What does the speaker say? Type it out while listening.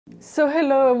So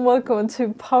hello and welcome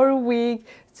to Power Week,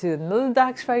 to another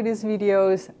DAX Fridays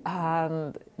videos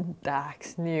and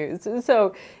DAX news.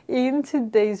 So in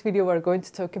today's video we're going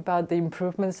to talk about the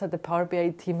improvements that the Power BI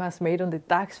team has made on the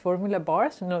DAX formula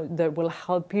bars, that will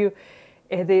help you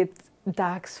edit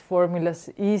DAX formulas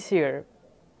easier.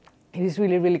 It is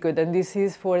really, really good, and this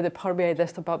is for the Power BI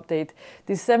desktop update,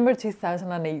 December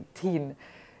 2018.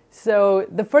 So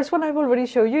the first one I've already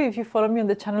showed you. If you follow me on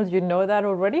the channel, you know that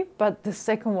already. But the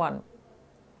second one,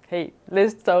 hey,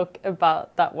 let's talk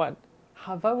about that one.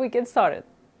 How about we get started?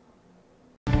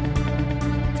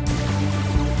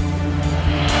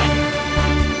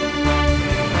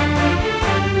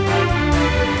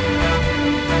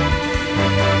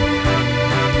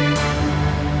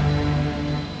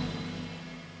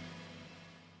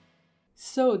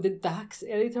 So the DAX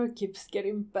editor keeps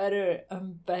getting better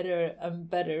and better and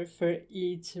better for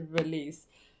each release.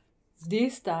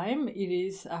 This time it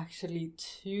is actually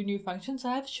 2 new functions.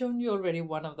 I have shown you already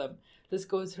one of them. Let's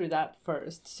go through that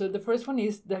first. So the first one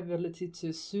is the ability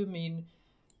to zoom in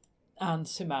and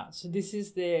zoom out. So this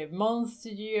is the month to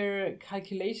year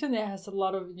calculation. It has a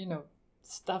lot of,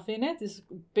 stuff in it. It's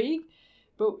big.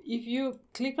 But if you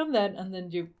click on that and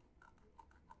then you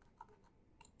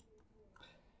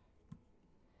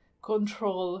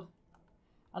control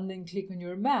and then click on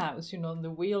your mouse, on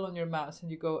the wheel on your mouse, and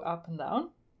you go up and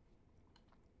down.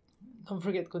 Don't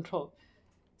forget control.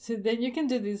 So then you can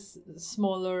do this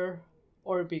smaller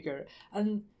or bigger.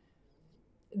 And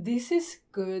this is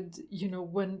good,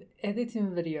 when editing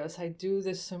videos, I do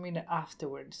the zooming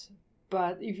afterwards.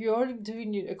 But if you're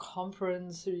doing a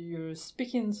conference or you're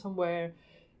speaking somewhere,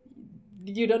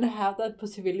 you don't have that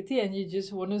possibility and you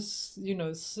just want to,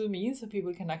 zoom in so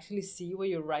people can actually see what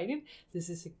you're writing. This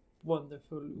is a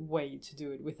wonderful way to do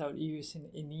it without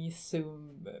using any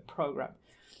Zoom program.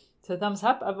 So thumbs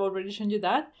up, I've already shown you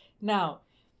that. Now,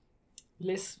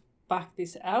 let's back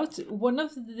this out. One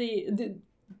of the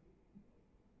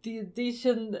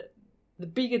addition, the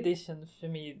big addition for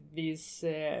me this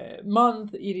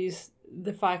month, it is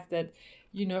the fact that,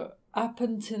 up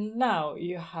until now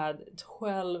you had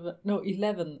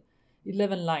 11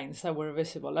 lines that were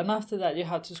visible, and after that you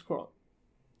had to scroll,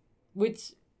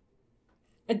 which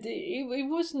it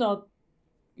was not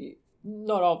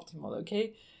optimal,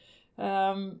 okay?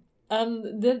 And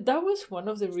that was one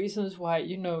of the reasons why,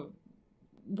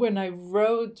 when I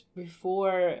wrote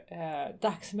before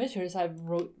DAX measures, I've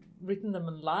written them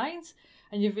in lines,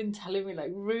 and you've been telling me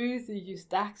like, Ruth, you use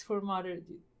DAX formatter,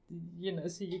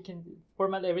 so you can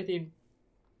format everything.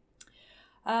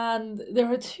 And there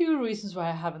are 2 reasons why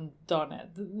I haven't done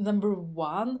it. Number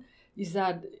one is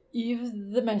that if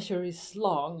the measure is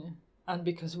long, and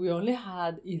because we only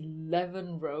had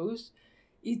 11 rows,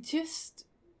 it just,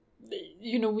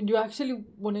 when you actually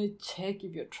want to check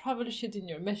if your travel sheet in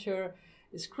your measure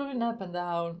is scrolling up and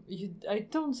down, I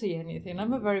don't see anything.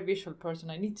 I'm a very visual person.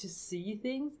 I need to see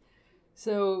things.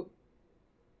 So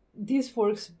this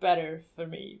works better for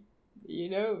me,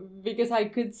 because I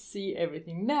could see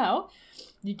everything. Now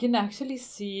you can actually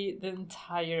see the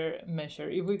entire measure.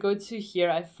 If we go to here,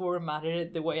 I formatted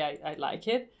it the way I like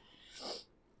it.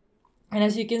 And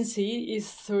as you can see, it's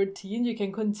 13. You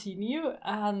can continue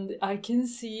and I can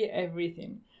see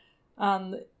everything.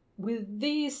 And with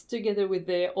this, together with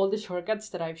all the shortcuts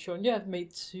that I've shown you, I've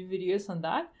made 2 videos on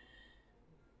that.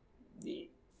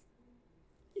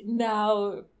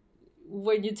 Now,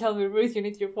 when you tell me, Ruth, you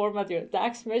need to format your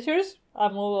DAX measures,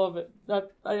 I'm all over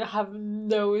it. I have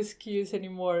no excuse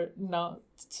anymore not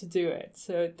to do it.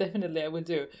 So definitely I would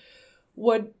do.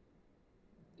 What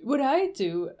I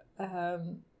do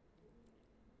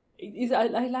is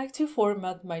I like to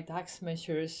format my DAX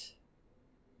measures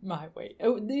my way.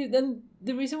 Then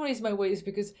the reason why it's my way is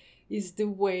because it's the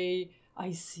way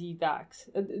I see DAX.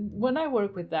 When I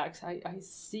work with DAX, I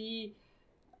see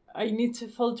I need to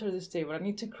filter this table. I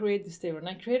need to create this table. And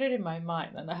I create it in my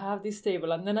mind. And I have this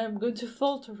table. And then I'm going to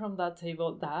filter from that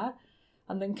table that.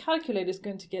 And then calculate is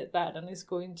going to get that. And it's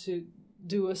going to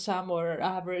do a sum or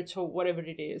average or whatever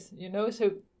it is.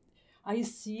 So I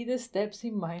see the steps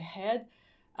in my head.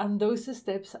 And those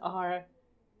steps are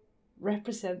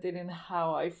represented in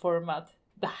how I format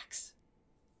DAX.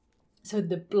 So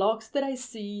the blocks that I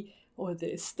see, or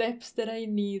the steps that I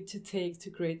need to take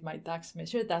to create my DAX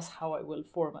measure, that's how I will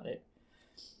format it.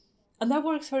 And that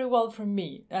works very well for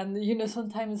me. And,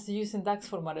 sometimes using DAX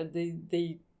formatter,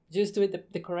 they just do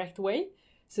it the correct way.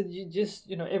 So you just,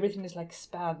 everything is like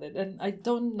expanded. And I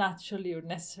don't naturally or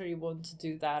necessarily want to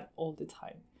do that all the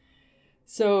time.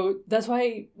 So that's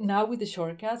why now with the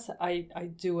shortcuts, I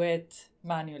do it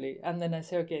manually. And then I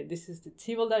say, okay, this is the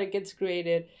table that it gets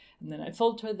created. And then I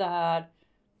filter that.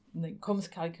 And then comes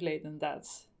calculate, and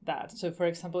that's that. So for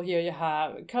example, here you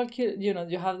have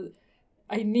you have,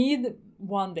 I need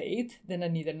one date, then I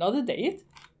need another date,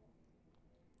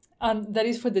 and that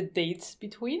is for the dates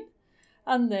between.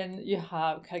 And then you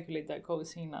have calculate that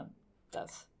goes in, and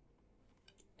that's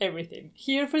everything.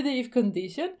 Here for the if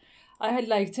condition, I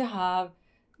like to have,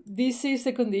 this is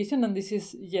the condition and this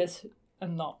is yes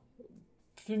and no.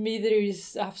 For me, there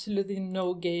is absolutely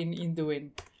no gain in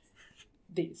doing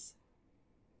this.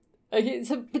 Okay,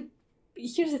 so but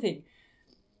here's the thing.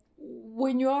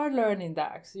 When you are learning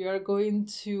DAX, you are going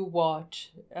to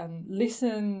watch and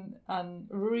listen and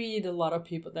read a lot of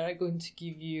people that are going to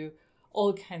give you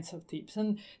all kinds of tips.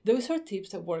 And those are tips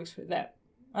that works for them.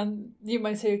 And you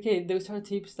might say, okay, those are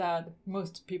tips that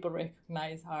most people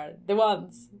recognize are the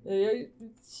ones.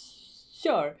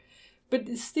 Sure.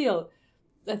 But still,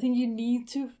 I think you need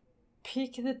to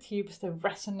pick the tips that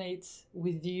resonates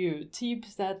with you,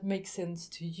 tips that make sense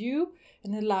to you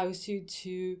and allows you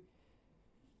to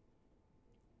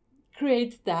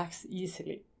create DAX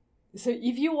easily. So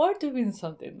if you are doing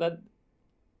something that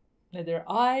neither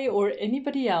I or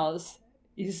anybody else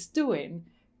is doing,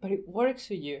 but it works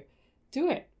for you, do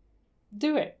it.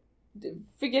 Do it.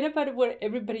 Forget about what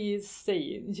everybody is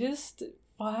saying. Just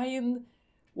find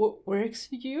what works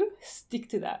for you, stick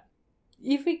to that.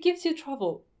 If it gives you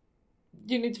trouble,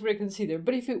 you need to reconsider.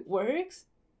 But if it works,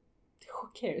 who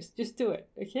cares? Just do it,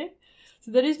 okay?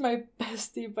 So that is my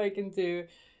best tip I can do.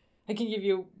 I can give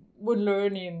you when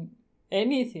learning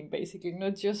anything, basically,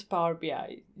 not just Power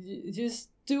BI. Just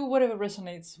do whatever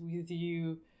resonates with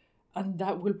you, and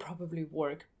that will probably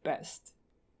work best.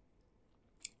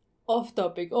 Off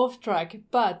topic, off track,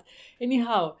 but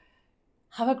anyhow,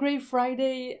 have a great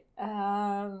Friday.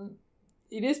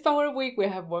 It is Power Week. We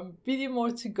have one video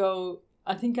more to go.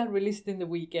 I think I'll release it in the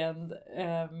weekend.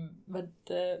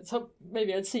 So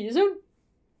maybe I'll see you soon.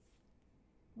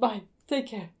 Bye. Take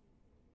care.